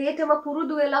 නරක දෙයටම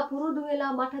පුරුදු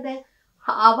වෙලා මට දැන්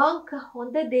අවංක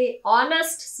හොඳ දේ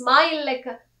honest smile එක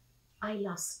I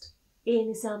lost. ඒ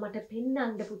නිසා මට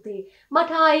පෙන්වන්න පුතේ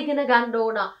මට ආයෙගෙන ගන්න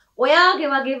ඕන. ඔයාගේ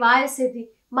වගේ වයසේදී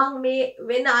මම මේ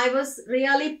when I was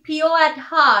really pure at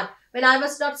heart, when I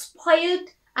was not spoiled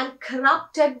and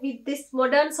corrupted with this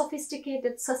modern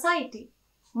sophisticated society.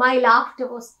 My laughter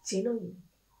was genuine.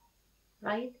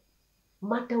 Right?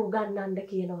 Mata ugannanda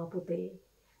kiyenawa puthe.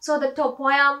 So the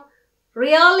poem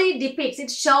really depicts,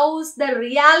 it shows the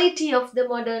reality of the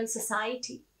modern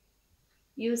society.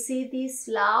 You see these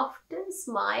laughter,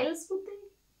 smiles puthe.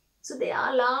 So they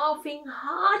are laughing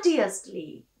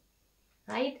heartiestly.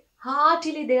 Right?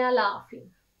 Heartily they are laughing.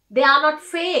 They are not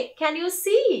fake. Can you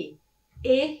see?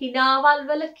 E hinawal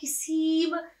wala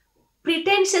kisima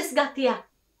pretentious gatiya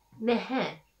නැහැ.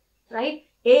 Right?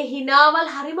 ඒ හිනාවල්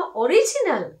හරිම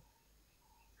original.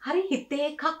 හරි හිතේ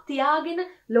එකක් තියාගෙන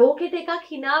ලෝකෙට එකක්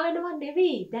hina වෙනවා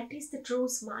නෙවෙයි. That is the true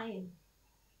smile.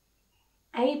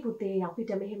 ඇයි පුතේ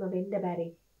අපිට මෙහෙම වෙන්න බැරි?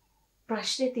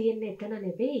 ප්‍රශ්නේ තියෙන්නේ එතන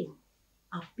නෙවෙයි.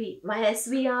 අපි as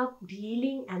we are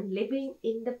dealing and living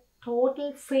in the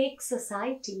total fake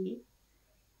society,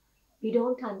 we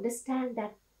don't understand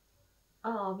that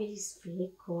we is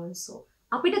fake also.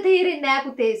 අපිට තේරෙන්නේ නැහැ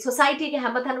පුතේ society එකේ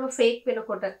හැමතැනම fake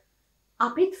වෙනකොට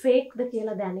අපිත් fake ද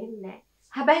කියලා දැනෙන්නේ නැහැ.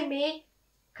 හැබැයි මේ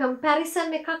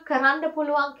comparison එකක් කරන්න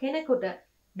පුළුවන් කෙනෙකුට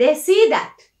they see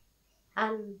that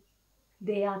and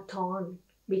they are torn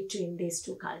between these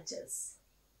two cultures.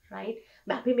 Right?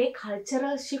 අපි මේ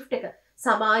cultural shift එක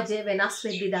සමාජය වෙනස්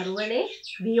වෙද්දි දරුවනේ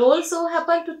we also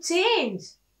happen to change.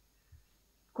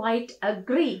 Quite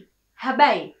agree.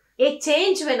 හැබැයි ඒ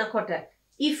change වෙනකොට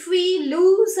if we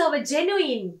lose our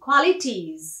genuine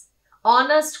qualities,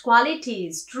 honest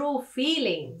qualities, true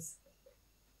feelings,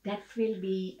 that will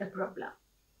be a problem.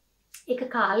 එක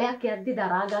කාලයක් යද්දි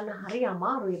දරා ගන්න හරි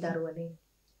අමාරුයි දරුවනේ.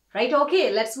 Right?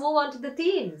 Okay, let's move on to the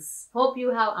themes. Hope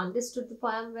you have understood the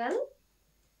poem well.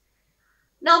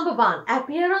 Number 1,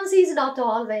 appearance is not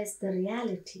always the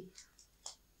reality.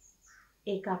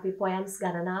 ඒක අපි poems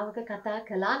ගණනාවක කතා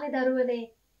කළානේ දරුවනේ.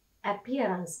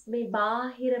 Appearance, මේ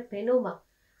බාහිර පෙනුම.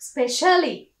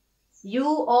 Especially you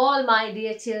all, my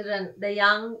dear children, the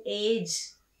young age,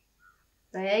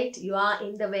 right? You are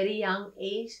in the very young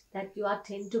age that you are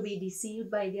tend to be deceived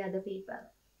by the other people.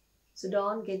 So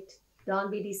don't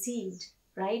be deceived.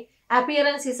 right?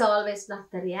 Appearance is always not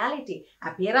the reality.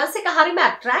 Appearance එක හරිම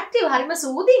attractive, හරිම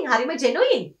soothing, හරිම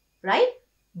genuine, right?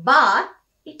 But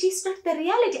it is not the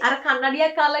reality. අර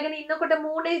කන්නඩියක් අල්ලගෙන ඉන්නකොට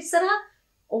මූණේ ඉස්සරහා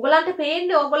ඔයගලන්ට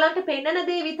පේන්නන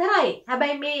දේ විතරයි.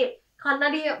 හැබැයි මේ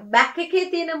කන්නඩිය back එකේ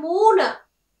තියෙන මූණ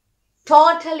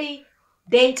totally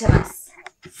dangerous,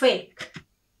 fake,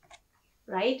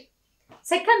 right?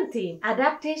 Second theme,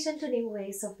 adaptation to new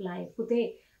ways of life. පුතේ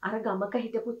අර ගමක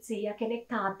හිටපුත් සීයා කෙනෙක්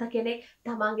තාත්තා කෙනෙක්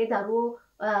තමන්ගේ දරුවෝ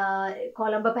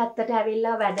කොළඹ පැත්තට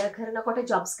ඇවිල්ලා වැඩ කරනකොට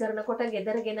ජොබ්ස් කරනකොට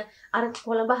ගෙදරගෙන අර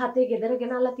කොළඹ හතේ ගෙදර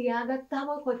ගෙනල්ලා තියාගත්තාම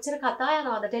කොච්චර කතා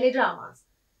යනවද ටෙලිඩ්‍රාමාස්.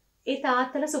 ඒ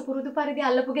තාත්තලා සුපුරුදු පරිදි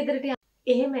අල්ලපු ගෙදරට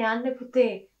එහෙම යන්නේ පුතේ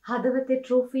හදවතේ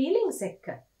true feelings එක්ක.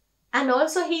 And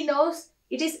also he knows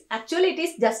it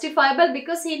is justifiable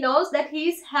because he knows that he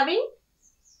is having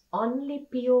only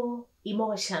pure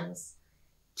emotions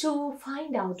to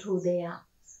find out who they are,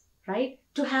 right?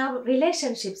 To have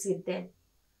relationships with them.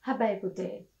 හැබැයි පුතේ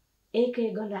ඒක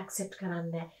ඒගොල්ලෝ accept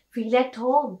කරන්නේ. Feel at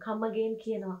home, come again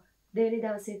කියනවා. දෙවෙනි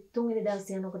දවසේ තුන්වෙනි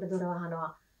දවසේ යනකොට දොර වහනවා.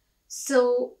 So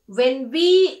when we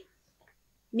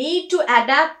need to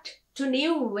adapt to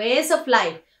new ways of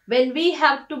life, when we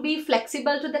have to be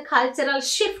flexible to the cultural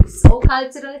shifts or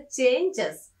cultural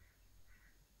changes,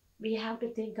 we have to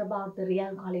think about the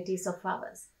real qualities of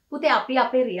ours. පුතේ අපි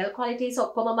අපේ real qualities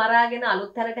ඔක්කොම මරාගෙන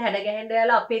අලුත් තැනට හැඩ ගැහෙන්න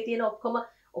යලා අපේ තියෙන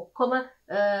ඔක්කොම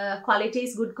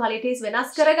qualities, good qualities වෙනස්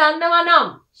කරගන්නවා නම්,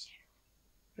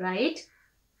 right?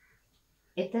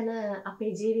 එතන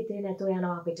අපේ ජීවිතේ නැතුව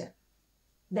යනවා අපිට.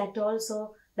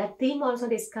 That theme also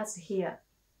discussed here.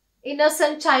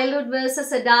 Innocent childhood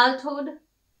versus adulthood.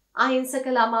 අහිංසක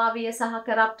ළමාවිය සහ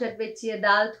corrupted වෙච්ච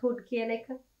adulthood කියන එක.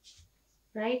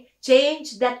 Right?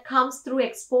 Change that comes through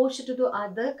exposure to the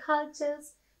other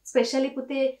cultures. Especially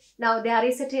පුතේ, now there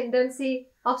is a tendency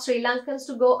of Sri Lankans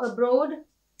to go abroad.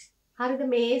 හරිද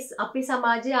මේ අපි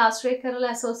සමාජයේ ආශ්‍රය කරලා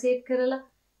associate කරලා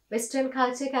western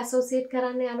culture එක associate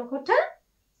කරන්න යනකොට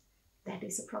that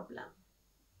is a problem.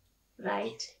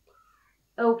 Right?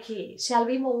 Okay, shall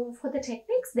we move for the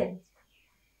techniques then?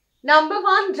 Number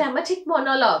 1, dramatic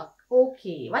monologue.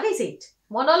 Okay, what is it?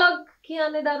 Monologue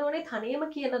කියන්නේ දරුවනේ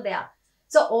තනියම කියන දෙයක්.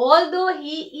 So although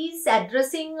he is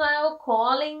addressing or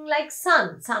calling like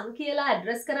son කියලා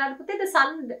address කරාට පුතේ, the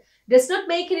son does not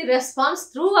make any response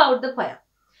throughout the poem.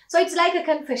 So it's like a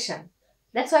confession.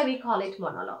 That's why we call it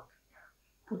monologue.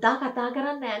 පුතා කතා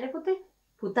කරන්නේ නැහැනේ පුතේ.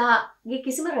 පුතාගේ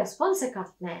කිසිම response එකක්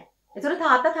නැහැ. ඒතර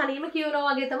තාත්තා තනියම කියනවා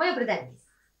වගේ තමයි අපිට දැනෙන්නේ.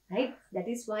 Right? That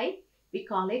is why we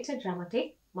call it a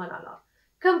dramatic monologue.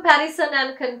 Comparison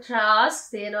and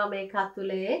contrast තියෙනවා මේකත්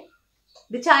තුලේ.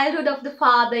 The childhood of the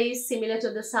father is similar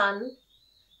to the son.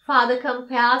 Father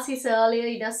compares his earlier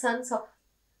innocence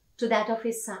to that of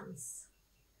his sons.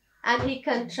 And he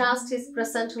contrasts his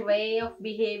present way of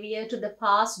behavior to the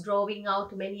past, drawing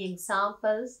out many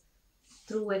examples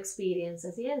through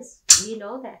experiences. Yes, we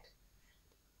know that.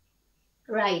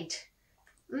 Right.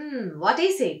 What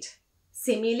is it?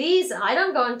 Similes. I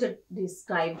don't want to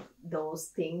describe those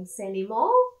things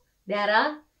anymore. There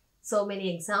are so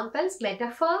many examples.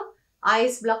 Metaphor.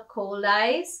 Ice block cold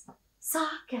ice.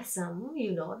 Sarcasm,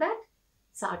 you know that?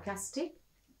 Sarcastic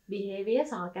behavior,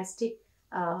 sarcastic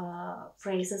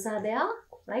phrases are there,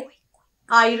 right?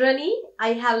 Irony,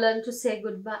 I have learned to say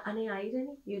goodbye. Ane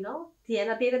irony, you know?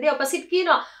 Tiena the opposite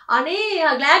kino. Ane,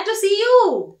 glad to see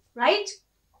you, right?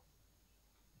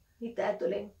 Hita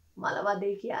tulen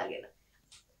malawade kiyagena.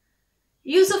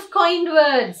 Use of coined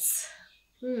words.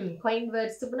 Coined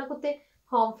words. Tupuna putte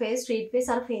home face, street face,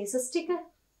 or faces sticker.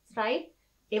 Right?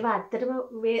 ඒවා ඇත්තටම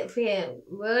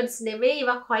words නෙවෙයි,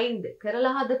 ඒවා coined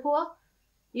කරලා හදපුවා.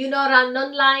 You know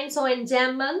run-on lines or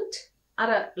enjambment.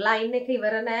 අර line එක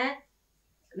ඉවර නැහැ.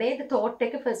 නේද? thought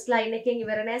එක first line එකෙන්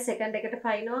ඉවර නැහැ, second එකට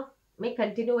පයින්නවා. මේ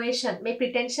continuation, මේ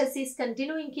pretentious is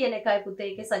continuing කියන එකයි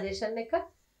පුතේ ඒකේ suggestion එක.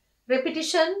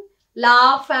 Repetition,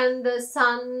 laugh and the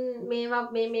sun,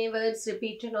 මේ words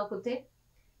repeat වෙනවා පුතේ.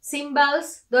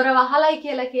 Symbols, දොර වහලයි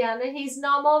කියලා කියන්නේ he is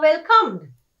now more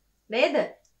welcomed.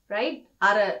 නේද? Right?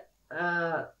 අර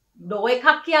door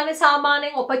එකක් කියන්නේ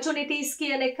සාමාන්‍යයෙන් opportunities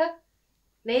කියන එක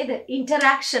නේද?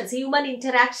 Interactions, human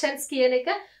interactions කියන එක.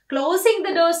 Closing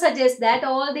the door suggests that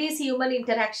all these human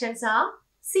interactions are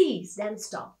ceased and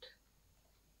stopped.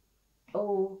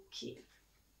 Okay.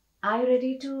 Are you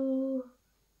ready to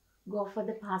go for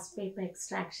the past paper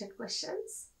extraction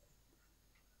questions?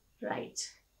 Right.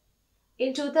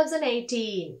 In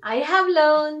 2018, I have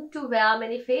learned to wear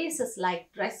many faces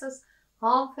like dresses,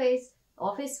 home face,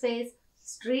 office face,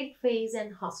 street face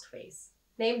and host face.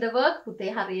 Name the work.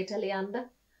 පුතේ හරියට ලියන්න.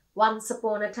 Once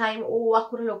upon a time,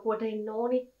 අකුරු ලොකුවට ඉන්න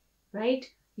ඕනි. Right?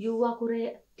 U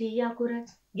akure, T akure.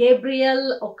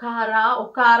 Gabriel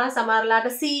Okara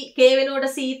samarlata C K වෙනුවට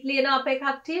C ලියනවා අපේ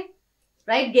කට්ටිය.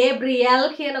 Right?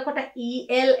 Gabriel කියනකොට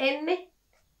ELN.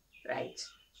 Right.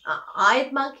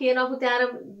 ආයෙත් මම කියනවා පුතේ අර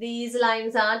these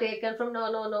lines are taken from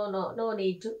no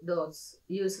need to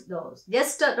use those.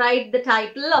 Just write the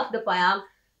title of the poem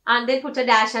and then put a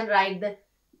dash and write the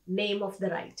name of the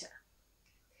writer.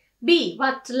 B.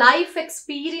 What life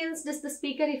experience does the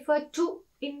speaker refer to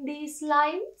in these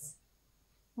lines?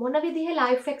 මොන විදිහේ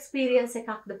life experience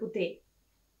එකක්ද පුතේ?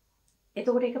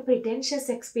 එතකොට ඒක pretentious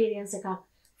experience එකක්.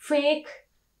 Fake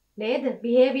නේද?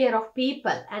 Behavior of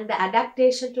people and the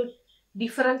adaptation to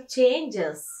different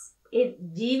changes. ඒ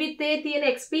ජීවිතයේ තියෙන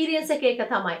experience එක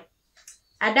තමයි.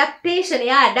 Adaptation.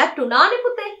 එයා adapt වුණානේ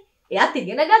පුතේ. එයාත්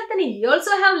ඉගෙන ගත්තනේ. You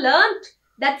also have learnt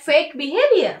that fake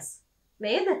behaviors.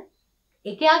 නේද?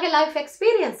 ඒක යාගේ life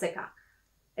experience එකක්.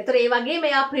 එතකොට ඒ වගේ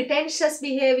මෙයා pretentious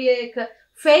behavior එක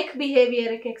fake behavior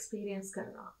එක experience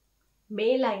කරනවා.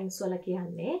 මේ lines වල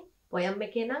කියන්නේ poem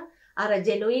එකේ නම් අර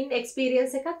genuine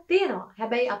experience එකක් තියෙනවා.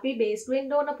 හැබැයි අපි based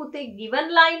වෙන්න ඕන පුතේ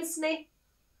given lines නේ.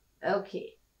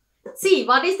 Okay. See,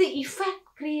 what is the effect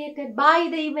created by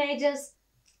the images?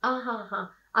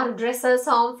 Our dresses,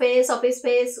 home face, office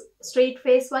face, street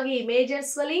face වගේ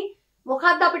images වලින්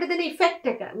මොකක්ද අපිට දෙන effect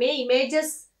එක? මේ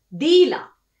images දීලා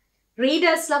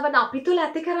readers ලවන අපි තුල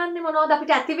ඇති කරන්නේ මොනවද? අපිට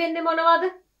ඇති වෙන්නේ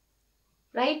මොනවද?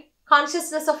 Right?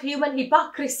 Consciousness of human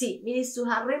hypocrisy. මිනිස්සු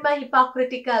හරිම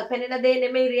hypocritical. පෙනෙන දේ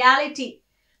නෙමෙයි reality.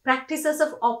 Practices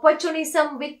of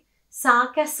opportunism with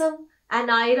sarcasm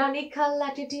and ironical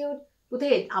attitude.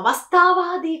 පුතේ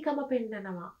අවස්ථාවාදීකම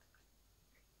පෙන්නනවා.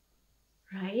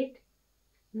 Right?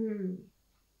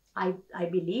 I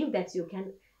believe that you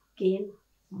can gain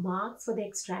marks for the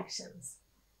extractions.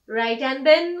 Right, and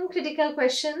then critical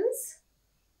questions.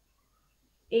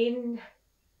 In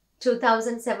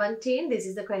 2017, this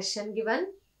is the question given.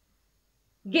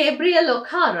 Gabriel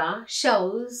Okara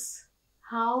shows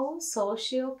how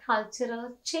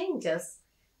socio-cultural changes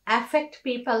affect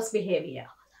people's behavior.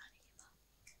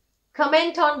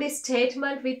 Comment on this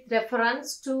statement with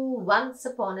reference to once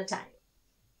upon a time.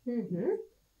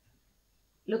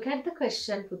 Look at the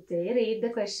question, Putte. Read the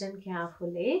question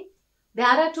carefully. There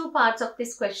are two parts of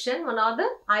this question. One are the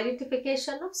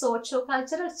identification of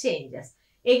socio-cultural changes.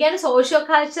 Again,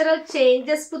 socio-cultural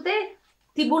changes Putte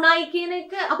තිබුණයි කියන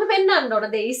එක අපි පෙන්වන්න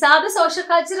ඕන. These are the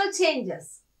socio-cultural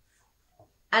changes.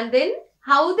 And then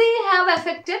how they have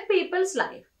affected people's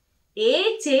life.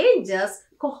 A changes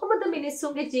කොහොමද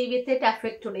මිනිස්සුන්ගේ ජීවිතයට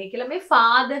affect උනේ කියලා මේ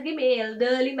father ගේ මේ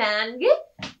elderly man ගේ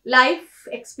life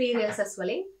experiences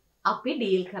වලින් අපි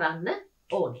deal කරන්න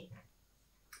ඕනේ.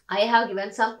 I have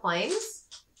given some points.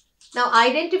 Now,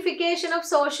 identification of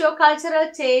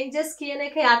socio-cultural changes කියන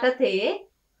එක යටතේ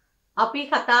අපි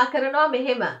කතා කරනවා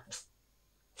මෙහෙම.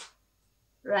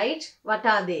 Right? What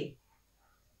are they?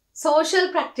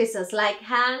 Social practices like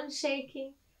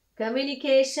handshaking,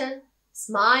 communication,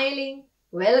 smiling,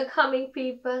 welcoming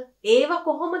people. ඒවා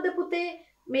කොහොමද පුතේ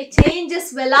මේ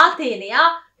changes වෙලා තියෙන්නේ?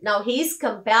 Now he is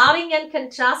comparing and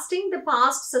contrasting the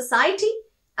past society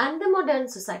and the modern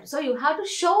society. So you have to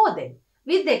show them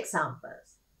with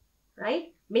examples.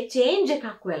 Right? මේ change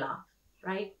එකක් වෙලා.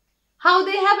 Right? How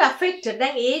they have affected.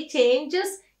 දැන් ඒ changes,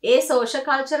 ඒ social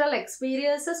cultural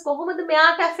experiences කොහොමද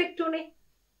මෙයාට affect උනේ?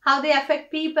 How they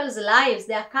affect people's lives,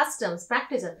 their customs,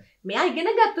 practices. මෙයා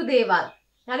ඉගෙනගත්තු දේවල්.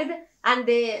 හරිද? And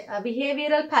their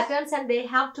behavioral patterns, and they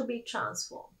have to be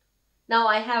transformed. Now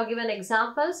I have given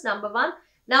examples. Number 1.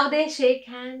 Now they shake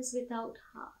hands without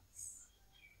hearts.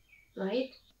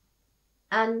 Right?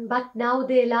 But now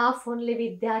they laugh only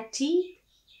with their teeth.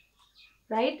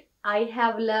 Right? I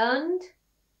have learned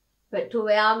to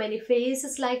wear many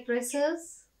faces like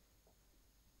dresses.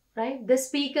 Right? The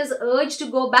speaker's urge to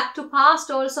go back to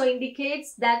past also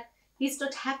indicates that he's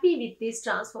not happy with this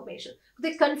transformation.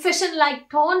 The confession like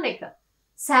tone එක,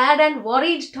 sad and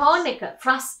worried tone එක,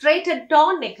 frustrated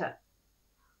tone එක.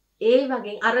 ඒ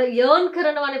වගේ අර yearn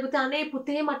කරනවනේ පුතේ අනේ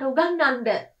පුතේ මට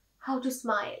උගන්වන්න how to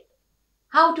smile,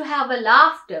 how to have a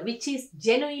laughter which is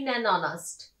genuine and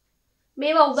honest.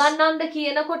 මේවා උගන්වන්න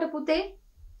කියනකොට පුතේ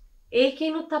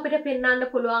ඒකිනුත් අපිට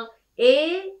පෙන්වන්න පුළුවන්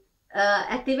ඒ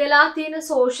ඇති වෙලා තියෙන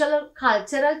social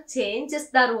cultural changes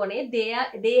දරුවනේ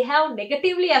they have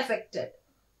negatively affected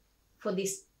for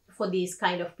these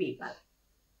kind of people.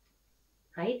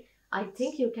 Right? I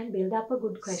think you can build up a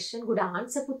good question, good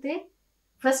answer පුතේ.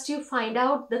 First you find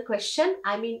out the question,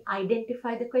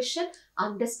 identify the question,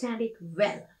 understand it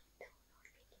well.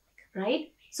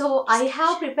 Right? So I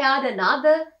have prepared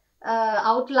another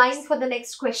outline for the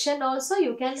next question also.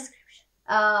 You can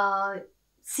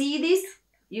see this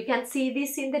You can see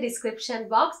this in the description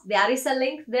box. There is a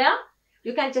link there.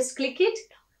 You can just click it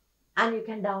and you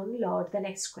can download the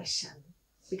next question.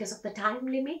 Because of the time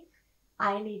limit,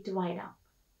 I need to wind up.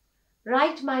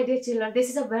 Right, my dear children, this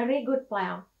is a very good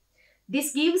poem.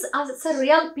 This gives us a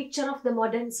real picture of the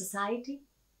modern society,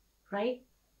 right?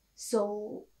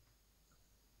 So,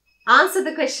 answer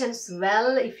the questions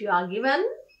well if you are given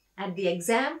at the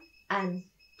exam and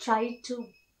try to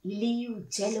live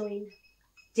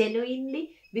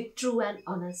genuinely with true and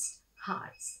honest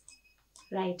hearts,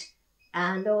 right?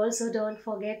 And also don't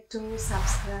forget to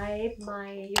subscribe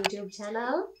my YouTube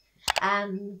channel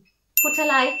and put a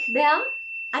like there.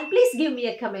 And please give me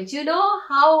a comment. You know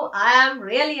how I am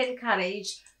really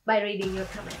encouraged by reading your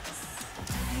comments.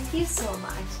 Thank you so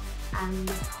much and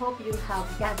hope you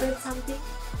have gathered something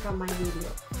from my video.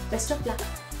 Best of luck,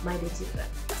 my dear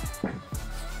children.